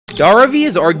Dharavi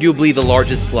is arguably the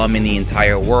largest slum in the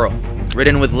entire world,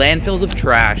 ridden with landfills of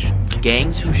trash,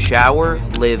 gangs who shower,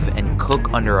 live, and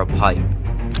cook under a pipe,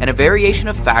 and a variation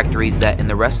of factories that in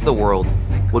the rest of the world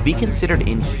would be considered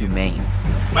inhumane.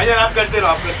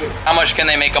 How much can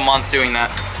they make a month doing that?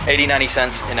 80-90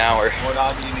 cents an hour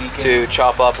to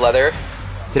chop up leather.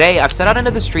 Today, I've set out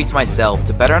into the streets myself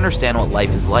to better understand what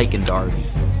life is like in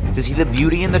Dharavi, to see the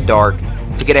beauty in the dark,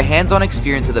 to get a hands-on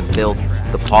experience of the filth,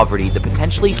 the poverty, the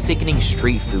potentially sickening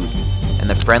street food, and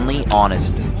the friendly,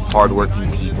 honest, hard-working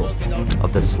people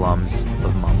of the slums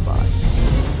of Mumbai.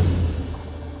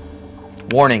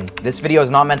 Warning, this video is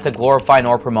not meant to glorify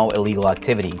nor promote illegal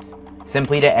activities,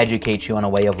 simply to educate you on a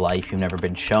way of life you've never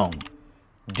been shown.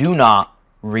 Do not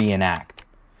reenact.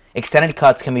 Extended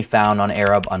cuts can be found on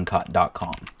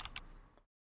ArabUncut.com.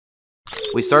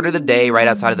 We started the day right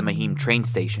outside of the Mahim train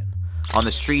station. On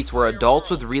the streets were adults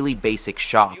with really basic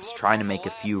shops trying to make a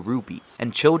few rupees,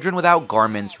 and children without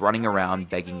garments running around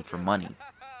begging for money.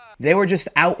 They were just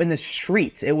out in the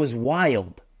streets. It was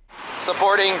wild.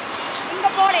 Supporting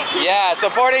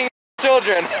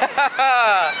children.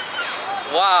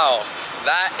 Wow,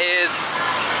 that is,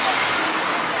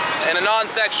 in a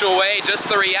non-sexual way, just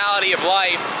the reality of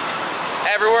life.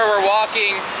 Everywhere we're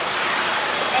walking,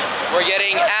 we're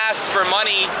getting asked for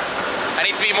money. I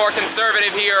need to be more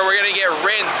conservative here, or we're gonna get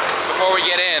rinsed before we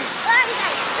get in.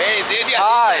 Hey,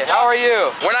 hi, how are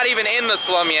you? We're not even in the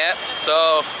slum yet,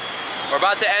 so we're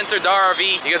about to enter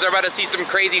Dharavi. You guys are about to see some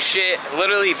crazy shit.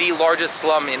 Literally the largest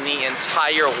slum in the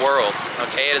entire world.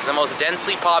 Okay, it is the most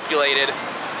densely populated.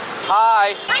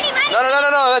 Hi. Money.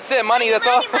 No, that's it. Money, that's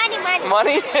all.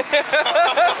 Money?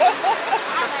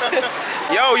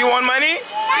 Yo, you want money?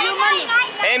 Money.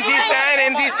 Empty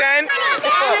stand.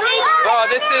 Bro,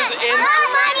 this is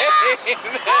insane.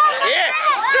 Yeah.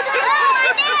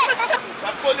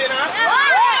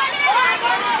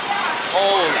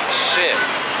 Holy shit.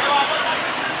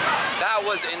 That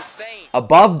was insane.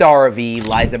 Above Dharavi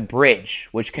lies a bridge,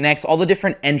 which connects all the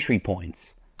different entry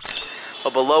points.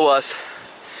 But below us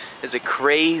is a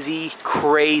crazy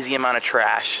amount of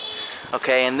trash.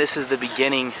 Okay, and this is the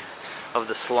beginning of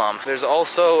the slum. There's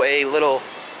also a little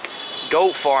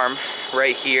goat farm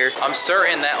right here. I'm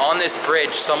certain that on this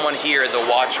bridge, someone here is a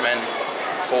watchman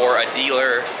for a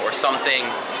dealer or something,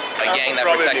 a gang that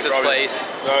protects this place.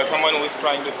 No, someone who's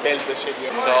trying to sell the shit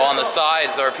here. So on the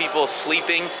sides are people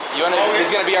sleeping.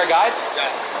 He's gonna be our guide?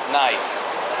 Yeah.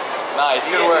 Nice,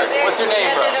 good work. What's your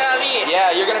name, bro?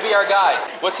 Yeah, you're gonna be our guide.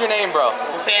 What's your name, bro?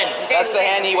 Hussein. That's the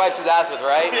hand he wipes his ass with,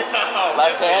 right?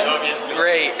 Left hand? Obviously.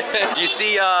 Great. You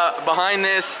see behind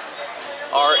this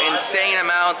are insane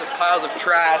amounts of piles of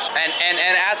trash.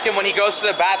 And ask him when he goes to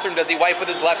the bathroom, does he wipe with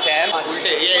his left hand?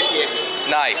 Yes.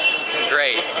 Nice,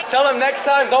 great. Tell him next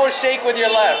time, don't shake with your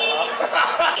left.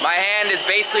 My hand has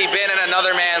basically been in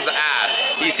another man's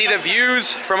ass. You see the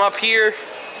views from up here?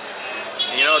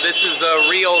 You know, this is a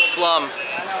real slum.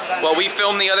 What we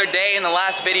filmed the other day in the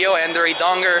last video, Andari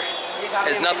Donger,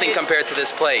 is nothing compared to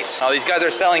this place. Oh, these guys are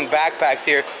selling backpacks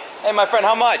here. Hey, my friend,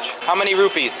 how much? How many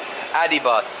rupees?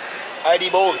 Adibus.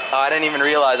 Adibos. Oh, I didn't even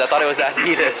realize. I thought it was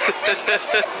Adidas.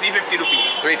 350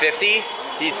 rupees. 350?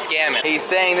 He's scamming. He's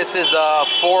saying this is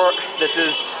 $4.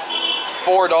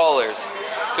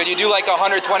 Could you do like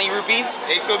 120 rupees?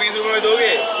 120 rupees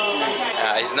doge.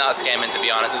 He's not scamming, to be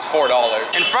honest. It's $4.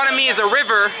 In front of me is a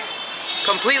river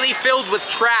completely filled with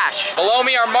trash. Below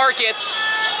me are markets.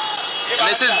 And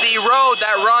this is the road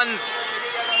that runs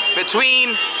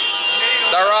between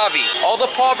Dharavi. All the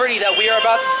poverty that we are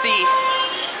about to see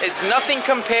is nothing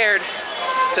compared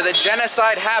to the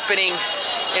genocide happening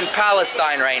in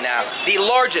Palestine right now. The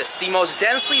largest, the most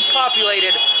densely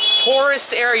populated,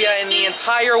 poorest area in the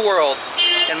entire world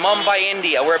in Mumbai,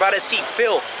 India. We're about to see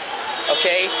filth,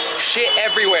 okay? Shit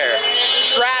everywhere,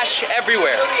 trash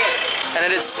everywhere. And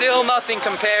it is still nothing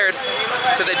compared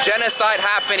to the genocide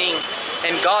happening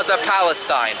in Gaza,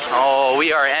 Palestine. Oh,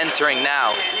 we are entering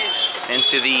now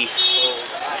into the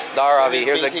Dharavi.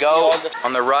 Here's a goat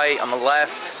on the right, on the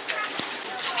left.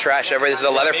 Trash everywhere. This is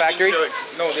a leather factory?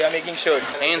 No, they are making shirts.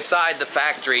 Inside the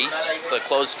factory, the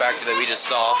clothes factory that we just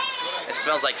saw, it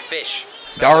smells like fish.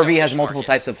 Dharavi has multiple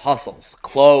types of hustles.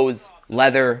 Clothes,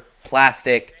 leather,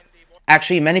 plastic.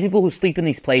 Actually, many people who sleep in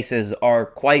these places are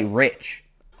quite rich.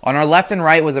 On our left and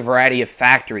right was a variety of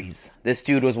factories. This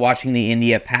dude was watching the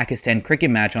India-Pakistan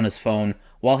cricket match on his phone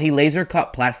while he laser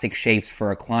cut plastic shapes for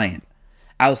a client.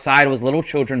 Outside was little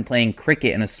children playing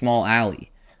cricket in a small alley.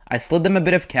 I slid them a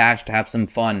bit of cash to have some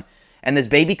fun, and this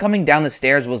baby coming down the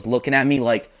stairs was looking at me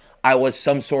like I was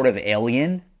some sort of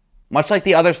alien. Much like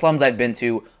the other slums I've been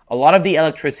to, a lot of the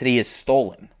electricity is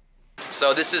stolen.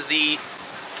 So this is the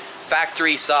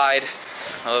factory side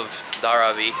of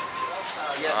Dharavi.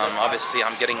 Obviously,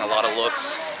 I'm getting a lot of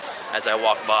looks as I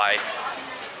walk by.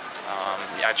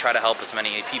 Yeah, I try to help as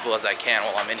many people as I can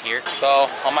while I'm in here. So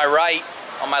on my right,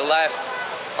 on my left,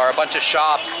 are a bunch of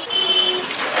shops.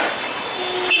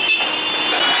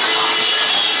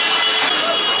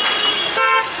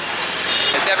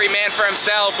 It's every man for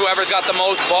himself, whoever's got the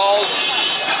most balls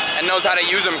and knows how to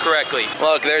use them correctly.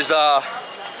 Look, there's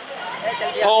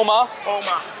Puma,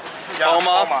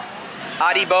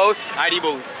 Adibos.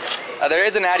 There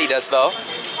is an Adidas though,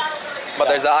 but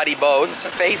there's an Adibos.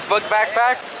 Facebook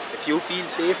backpack. If you feel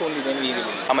safe, only then we will.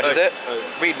 How much is it?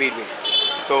 Wait.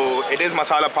 So it is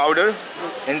masala powder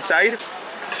inside.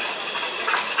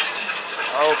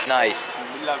 Oh, nice.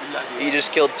 You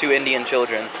just killed 2 Indian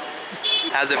children.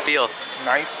 How's it feel?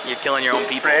 Nice. You're killing your own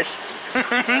people. Fresh.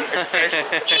 It's fresh.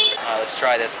 Let's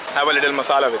try this. Have a little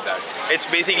masala with that. It's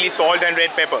basically salt and red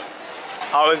pepper.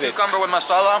 How is it? Cucumber with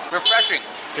masala. Refreshing.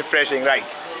 Refreshing, right?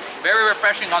 Very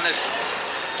refreshing on this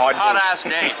Hot ass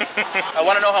day. I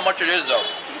want to know how much it is though.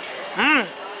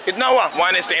 Kitna hua?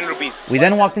 One is 10 rupees. We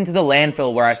then walked into the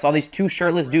landfill where I saw these 2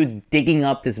 shirtless dudes digging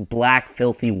up this black,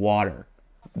 filthy water.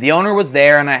 The owner was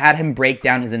there and I had him break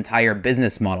down his entire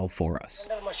business model for us.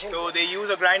 So they use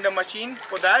a grinder machine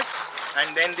for that,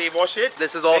 and then they wash it.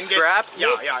 This is all scrap?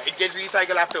 Yeah, it gets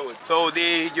recycled afterwards. So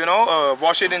they,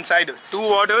 wash it inside 2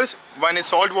 waters. One is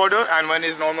salt water and one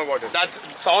is normal water. That's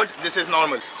salt, this is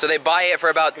normal. So they buy it for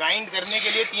about Grind karne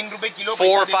ke liye 3 rupees kilo. 4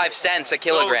 or 5 cents a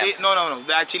kilogram. So no.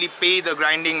 They actually pay the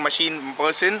grinding machine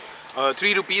person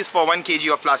 3 rupees for 1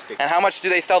 kg of plastic. And how much do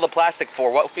they sell the plastic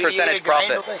for? What percentage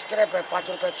profit?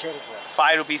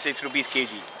 5 rupees, 6 rupees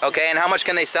kg. Okay, and how much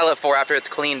can they sell it for after it's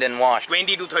cleaned and washed?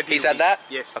 20 to 30 He said that?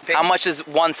 Yes. Okay. How much does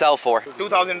one sell for?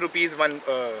 2,000 rupees one.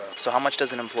 So how much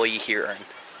does an employee here earn?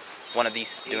 One of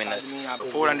these doing this?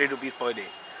 400 rupees per day.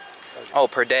 Oh,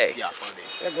 per day? Yeah, per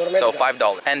day. So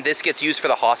 $5. And this gets used for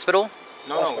the hospital?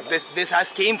 No, this has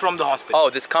came from the hospital. Oh,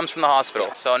 this comes from the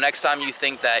hospital. So next time you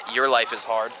think that your life is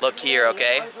hard, look here,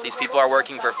 okay? These people are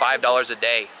working for $5 a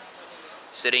day,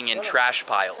 sitting in trash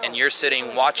pile, and you're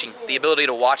sitting watching, the ability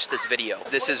to watch this video.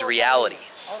 This is reality,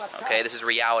 okay? This is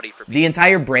reality for people. The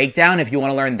entire breakdown, if you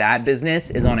want to learn that business,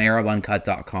 is on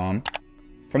ArabUncut.com.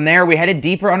 From there, we headed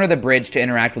deeper under the bridge to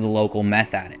interact with the local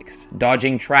meth addicts.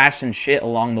 Dodging trash and shit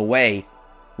along the way,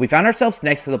 we found ourselves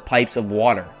next to the pipes of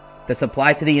water that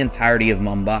supply to the entirety of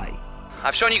Mumbai.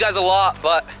 I've shown you guys a lot,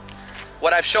 but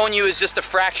what I've shown you is just a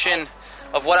fraction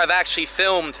of what I've actually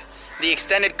filmed. The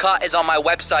extended cut is on my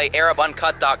website,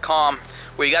 ArabUncut.com,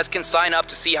 where you guys can sign up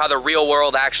to see how the real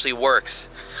world actually works.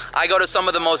 I go to some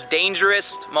of the most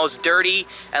dangerous, most dirty,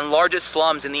 and largest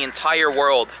slums in the entire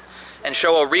world and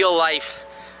show a real life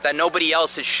that nobody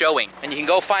else is showing. And you can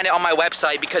go find it on my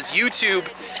website because YouTube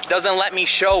doesn't let me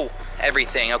show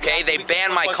everything, okay? They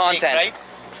ban my content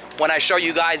when I show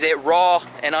you guys it raw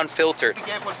and unfiltered. Be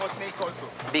careful for snakes also.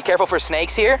 Be careful for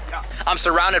snakes here? Yeah. I'm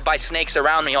surrounded by snakes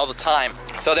around me all the time.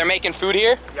 So they're making food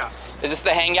here? Yeah. Is this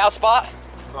the hangout spot?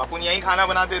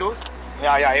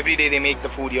 Yeah, every day they make the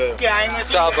food here.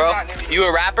 What's up, bro? You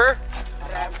a rapper?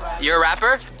 You're a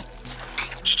rapper?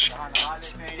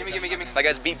 Gimme. That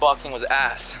guy's beatboxing was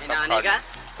ass.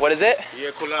 What is it?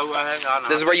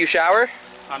 This is where you shower?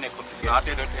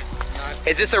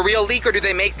 Is this a real leak or do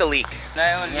they make the leak?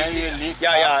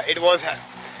 Yeah, it was.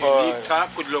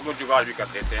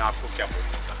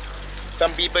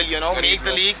 Some people, make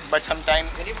the leak, but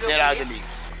sometimes there are the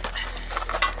leaks.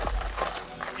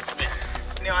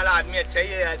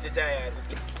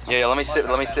 Yeah, let me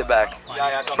sit back.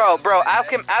 Bro,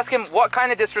 ask him what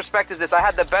kind of disrespect is this? I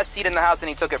had the best seat in the house and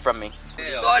he took it from me.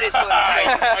 Sorry.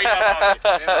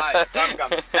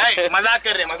 Hey, mazak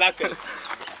kar rahe.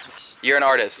 You're an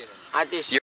artist.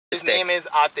 Atish. His name is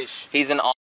Atish. He's an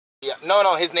Yeah.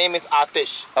 No, his name is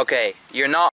Atish. Okay, you're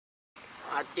not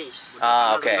Atish.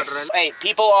 okay. Hey,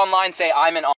 people online say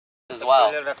I'm an as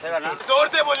well.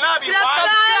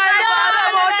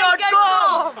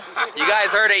 You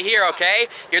guys heard it here, okay?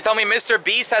 You're telling me Mr.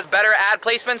 Beast has better ad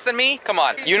placements than me? Come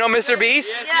on. You know Mr.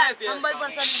 Beast? Yes.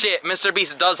 Shit, Mr.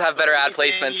 Beast does have better ad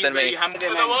placements than me. So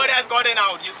the word has gotten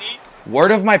out, you see?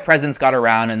 Word of my presence got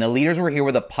around and the leaders were here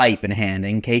with a pipe in hand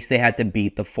in case they had to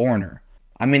beat the foreigner.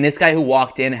 I mean, this guy who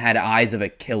walked in had eyes of a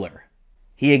killer.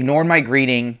 He ignored my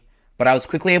greeting, but I was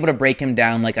quickly able to break him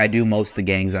down like I do most of the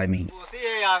gangs I meet.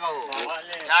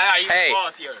 Hey,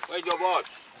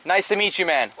 nice to meet you,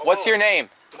 man. What's your name?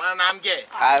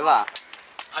 Aiva.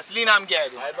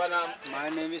 My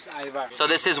name is Aiva. So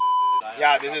this is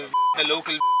Yeah, this is the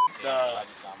local, the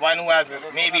one who has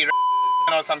maybe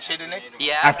or some shit in it.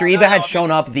 yeah. After Eva had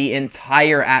shown up, the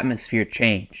entire atmosphere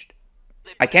changed.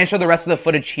 I can't show the rest of the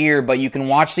footage here, but you can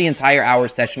watch the entire hour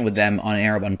session with them on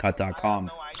ArabUncut.com.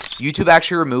 YouTube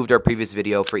actually removed our previous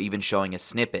video for even showing a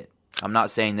snippet. I'm not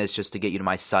saying this just to get you to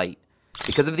my site.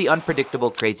 Because of the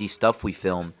unpredictable, crazy stuff we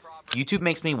film, YouTube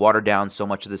makes me water down so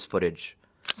much of this footage,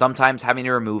 sometimes having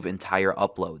to remove entire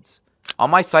uploads. On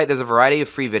my site, there's a variety of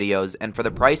free videos, and for the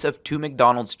price of 2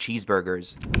 McDonald's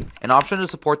cheeseburgers, an option to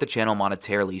support the channel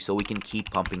monetarily so we can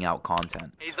keep pumping out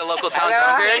content. He's the local town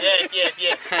drunker?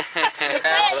 Yes.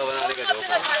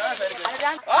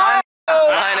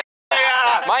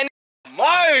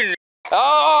 Mine!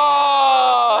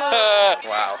 Oh!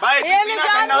 Wow.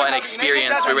 What an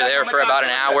experience. We were there for about an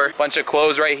hour. Bunch of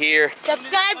clothes right here.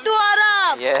 Subscribe to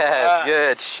Arab. Yes,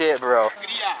 good shit, bro.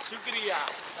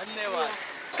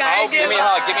 Give me a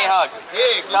hug, give me a hug.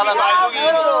 Tell them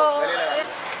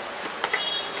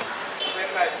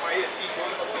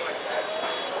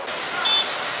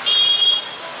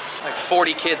like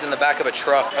 40 kids in the back of a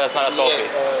truck. That's not a topi.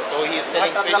 So he's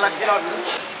selling fish.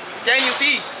 Can you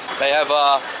see? They have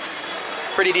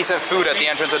pretty decent food at the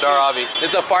entrance of Dharavi.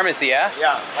 This is a pharmacy, yeah?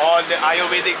 Yeah, all the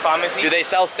Ayurvedic pharmacy. Do they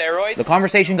sell steroids? The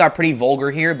conversation got pretty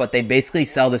vulgar here, but they basically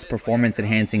sell this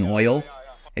performance-enhancing oil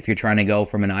if you're trying to go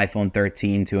from an iPhone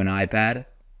 13 to an iPad.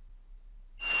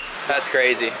 That's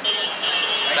crazy.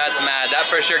 That's mad. That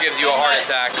for sure gives you a heart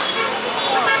attack.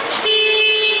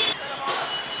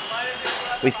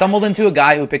 We stumbled into a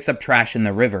guy who picks up trash in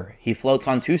the river. He floats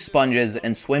on 2 sponges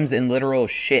and swims in literal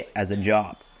shit as a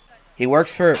job. He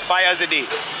works for 5 hours a day.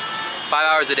 5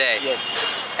 hours a day? Yes.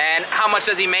 And how much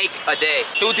does he make a day?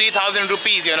 2,000-3,000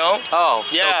 rupees, you know? Oh,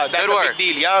 yeah, so that's good a work.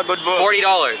 big deal. Yeah, good work.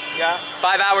 $40. Yeah.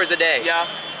 5 hours a day. Yeah.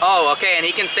 Oh, okay, and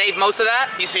he can save most of that?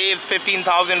 He saves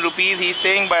 15,000 rupees, he's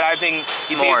saying, but I think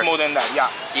he More. saves more than that, yeah.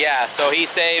 Yeah, so he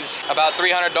saves about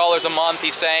 $300 a month,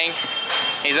 he's saying.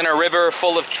 He's in a river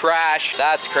full of trash.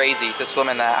 That's crazy to swim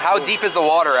in that. How deep is the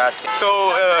water, asking? So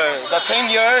the thing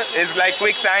here is like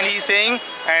quicksand, he's saying,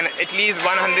 and at least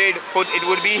 100 foot it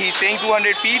would be. He's saying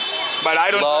 200 feet, but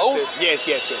I don't Low? know. Yes.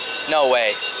 No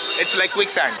way. It's like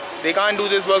quicksand. They can't do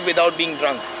this work without being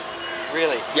drunk.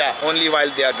 Really? Yeah, only while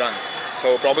they are drunk.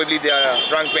 So probably they are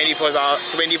drunk 24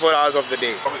 hours of the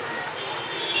day.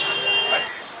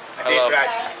 Hello.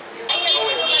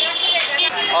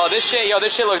 Oh, this shit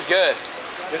looks good.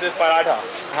 This is paratha.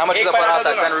 How much is a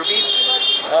paratha? 10 rupees?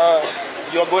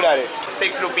 You're good at it.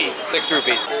 6 rupees. 6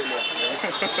 rupees.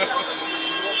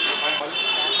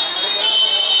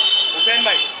 Hussain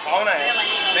bhai, pauna hai.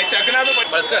 Main chakna to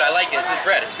But it's good, I like it. It's just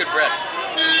bread. It's good bread.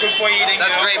 good for eating.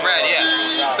 That's you know? great bread,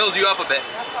 yeah. Fills you up a bit.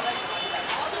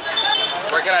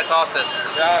 Where can I toss this?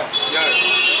 Yeah.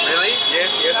 Really?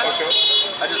 Yes, for sure.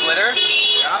 I just litter?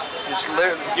 Yeah. Just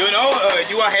litter. You know,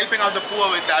 you are helping out the poor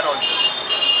with that also.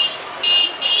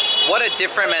 What a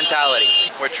different mentality.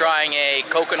 We're trying a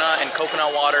coconut and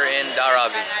coconut water in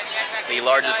Dharavi, the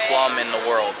largest slum in the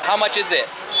world. How much is it?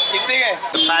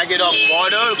 The packet of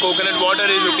water, coconut water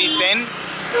is rupees 10,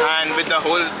 and with the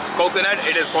whole coconut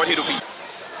it is 40 rupees.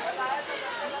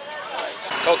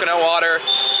 Coconut water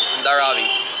in Dharavi.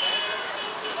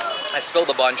 I spilled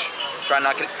a bunch. Try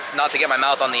not to get my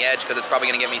mouth on the edge because it's probably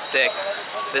gonna get me sick.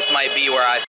 This might be where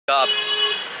I f up,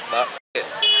 but f it.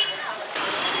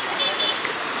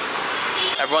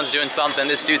 Everyone's doing something.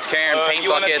 This dude's carrying paint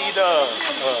buckets, See the,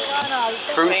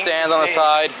 fruit stands on the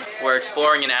side. We're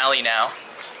exploring an alley now.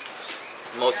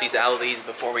 Most of these alleys,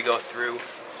 before we go through,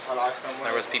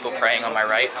 there was people praying on my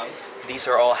right. These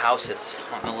are all houses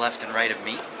on the left and right of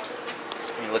me.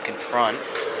 When you look in front,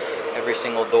 every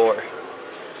single door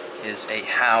is a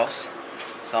house.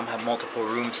 Some have multiple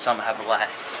rooms, some have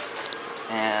less.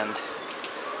 And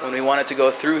when we wanted to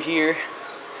go through here,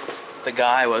 the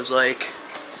guy was like,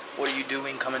 "What are you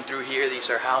doing coming through here? These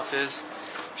are houses."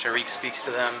 Sharik speaks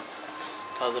to them,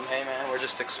 tells them, "Hey man, we're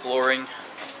just exploring."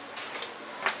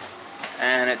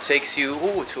 And it takes you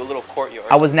to a little courtyard.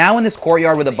 I was now in this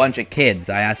courtyard with a bunch of kids.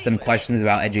 I asked them questions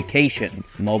about education,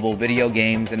 mobile video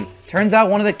games, and turns out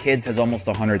one of the kids has almost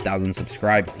 100,000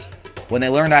 subscribers. When they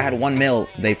learned I had 1 mil,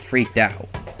 they freaked out.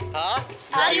 Huh?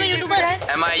 Are you a YouTuber?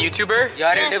 Am I a YouTuber? Your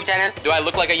YouTube channel? Do I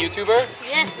look like a YouTuber?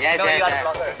 Yes. Yes.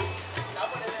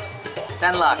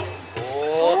 10 lakh.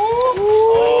 Oh.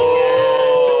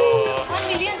 1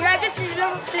 million. You have to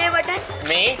silver play button.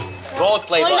 Me? Gold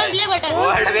play Golden button. play button.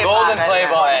 Golden play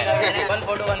button. One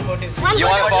photo. You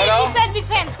want a photo? Big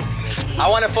fan. I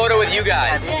want a photo with you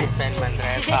guys. Fan ban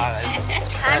raha hai.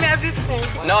 I'm your big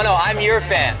fan. No, I'm your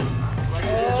fan.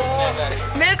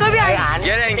 मेरे को भी आया.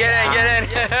 Get in.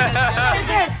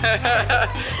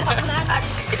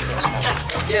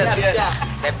 Yes.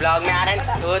 मैं blog में आ रहे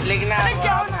हैं दूध लिखना.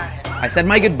 I said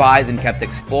my goodbyes and kept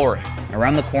exploring.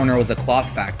 Around the corner was a cloth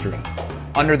factory.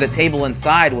 Under the table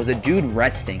inside was a dude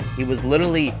resting. He was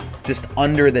literally just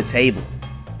under the table.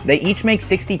 They each make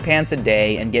 60 pants a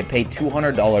day and get paid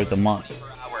 $200 a month.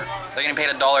 They're getting paid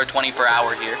 $1.20 per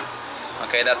hour here.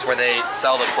 Okay, that's where they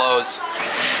sell the clothes.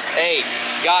 Hey,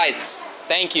 guys,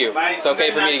 thank you. It's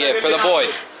okay for me to give. For the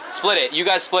boys. Split it. You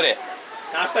guys split it.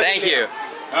 Thank you.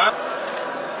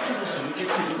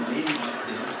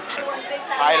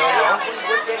 I don't know.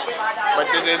 But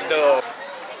this is the...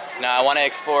 No, I want to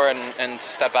explore and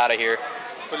step out of here.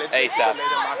 So let's ASAP.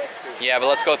 Yeah, but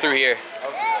let's go through here.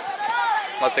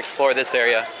 Let's explore this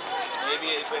area. Maybe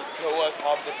it will throw us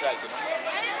off the track, you know?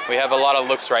 We have a lot of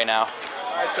looks right now.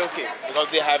 It's okay, because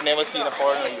they have never seen a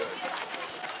foreigner here.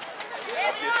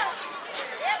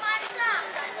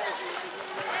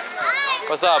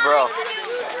 What's up, bro?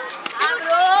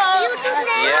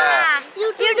 Yeah.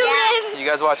 YouTube name. You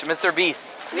guys watch Mr. Beast?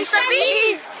 Mr.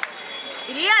 Beast.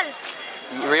 Real.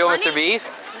 Real Mr.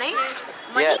 Beast? Nahi?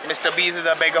 Yeah. Mr. Beast is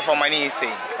a beggar for money, he's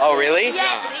saying. Oh, really?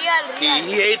 Yes. Real.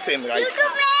 He hates him, right? YouTube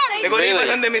name. Because he Really?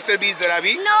 wasn't the Mr. Beast,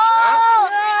 Ravi. No.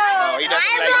 No, he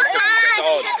doesn't like Mr. Beast at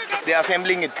all. They are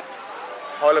assembling it.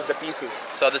 All of the pieces.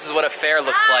 So this is what a fair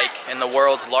looks like in the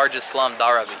world's largest slum,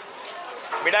 Dharavi.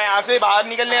 बेटा यहाँ से बाहर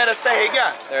निकलने का रास्ता है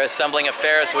क्या? They're assembling a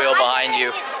Ferris wheel behind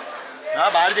you. हाँ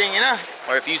बाहर जाएंगे ना?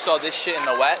 Or if you saw this shit in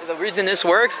the wet, the reason this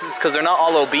works is because they're not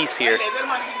all obese here.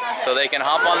 So they can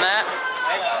hop on that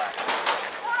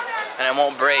and it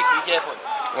won't break. Be careful.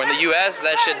 Where in the US,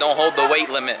 that shit don't hold the weight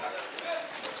limit.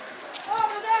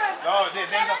 No,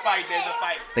 there's a fight, there's a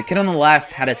fight. The kid on the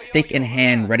left had a stick in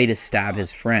hand ready to stab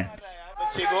his friend.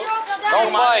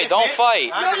 Don't fight, don't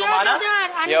fight.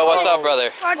 Yo, what's up, brother?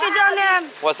 What is your name?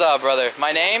 What's up, brother?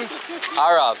 My name?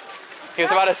 Arab. He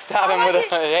was about to stab him with a,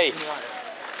 hey,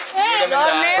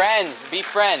 friends, be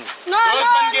friends.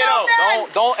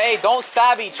 Don't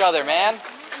stab each other, man.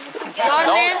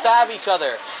 Don't stab each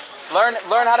other. Learn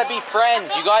how to be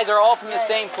friends. You guys are all from the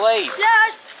same place.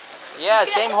 Yes. Yeah,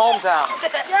 same hometown.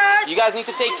 Yes. You guys need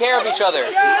to take care of each other.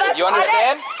 You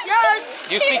understand? Yes.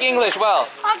 You speak English well,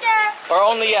 Okay. or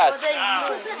only yes?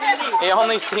 He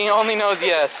only knows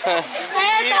yes.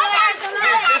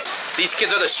 These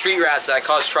kids are the street rats that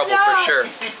cause trouble for sure.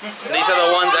 And these are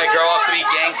the ones that grow up to be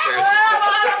gangsters.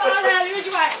 Happy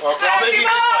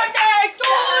birthday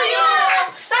to you.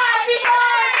 Happy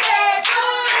birthday to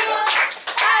you.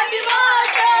 Happy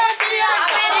birthday, dear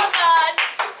American.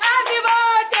 Happy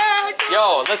birthday to you.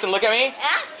 Yo, listen, look at me.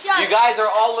 You guys are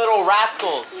all little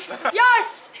rascals.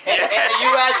 Yes. In the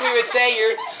US, we would say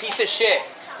you're a piece of shit.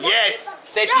 Yes.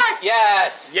 Say Yes.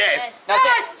 yes. Yes. Now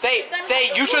Yes.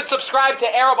 say you should subscribe to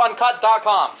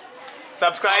ArabUncut.com.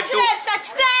 Subscribe to...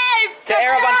 Subscribe. To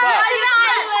Arab Uncut.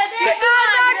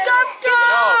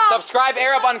 No, subscribe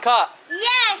Arab Uncut.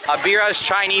 Yes. Abira's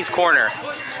Chinese Corner.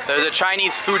 There's a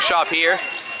Chinese food shop here.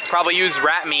 Probably use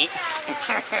rat meat.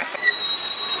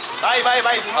 Bye.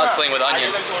 Hustling with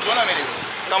onions.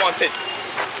 Come on, sit.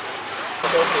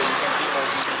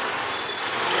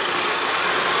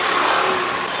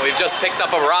 We've just picked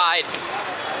up a ride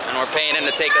and we're paying him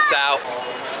to take us out.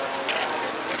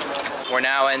 We're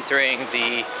now entering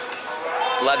the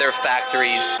leather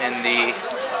factories in the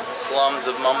slums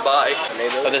of Mumbai.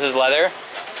 So this is leather?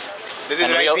 This is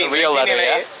And real leather,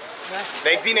 yeah?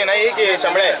 Vaccine है ना ये कि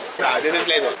चमड़ा है? This is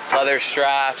leather. Leather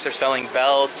straps, they're selling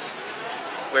belts.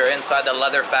 We're inside the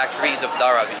leather factories of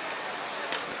Dharavi.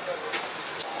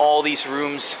 All these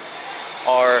rooms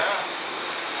are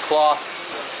cloth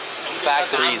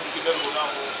factories.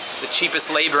 The cheapest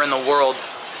labor in the world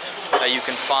that you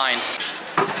can find.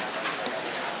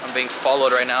 I'm being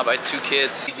followed right now by two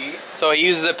kids. So he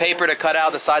uses a paper to cut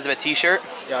out the size of a t-shirt.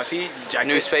 Yeah, see, jacket.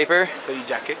 Newspaper. So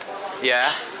jacket.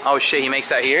 Yeah. Oh shit, he makes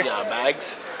that here? Yeah,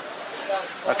 bags.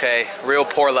 Okay, real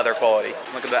poor leather quality.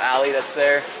 Look at the alley that's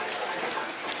there.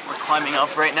 We're climbing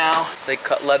up right now. So they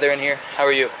cut leather in here. How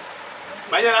are you?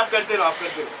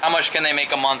 How much can they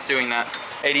make a month doing that?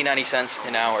 80-90 cents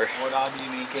an hour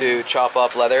to chop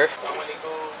up leather.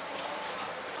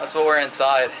 That's what we're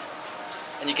inside.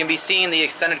 And you can be seeing the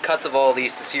extended cuts of all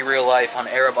these to see real life on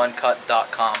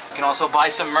ArabUncut.com. You can also buy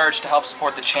some merch to help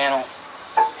support the channel.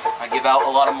 I give out a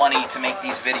lot of money to make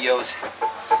these videos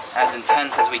as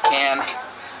intense as we can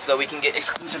so that we can get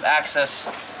exclusive access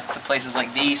to places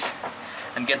like these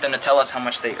and get them to tell us how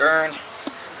much they earn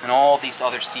and all these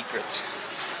other secrets.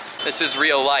 This is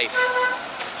real life.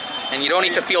 And you don't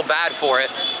need to feel bad for it,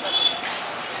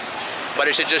 but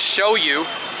it should just show you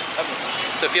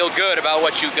to feel good about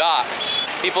what you got.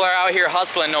 People are out here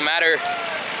hustling no matter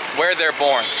where they're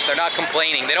born. They're not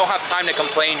complaining. They don't have time to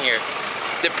complain here.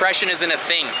 Depression isn't a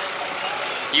thing.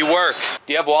 You work.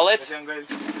 Do you have wallets?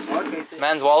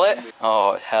 Men's wallet?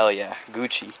 Oh, hell yeah.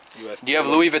 Gucci. Do you have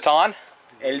Louis Vuitton?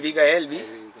 LV का है LV.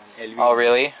 Oh,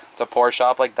 really? It's a Porsche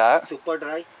shop like that? Super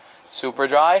dry. Super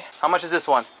dry? How much is this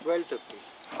one? 1250.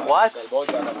 What? बहुत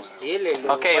ज़्यादा बोल. ये ले लो.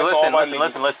 Okay,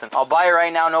 listen. I'll buy it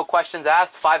right now, no questions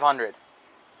asked. 500.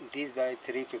 These by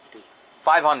 350.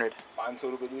 500.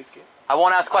 500 रुपए दो इसके. I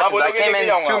won't ask questions. I बोलोगे came लेके in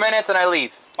जाऊंगा. 2 minutes and I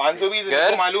leave. 500 भी Good?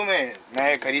 इसको मालूम है.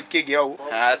 मैं खरीद के गया हूँ.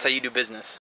 That's how you do business.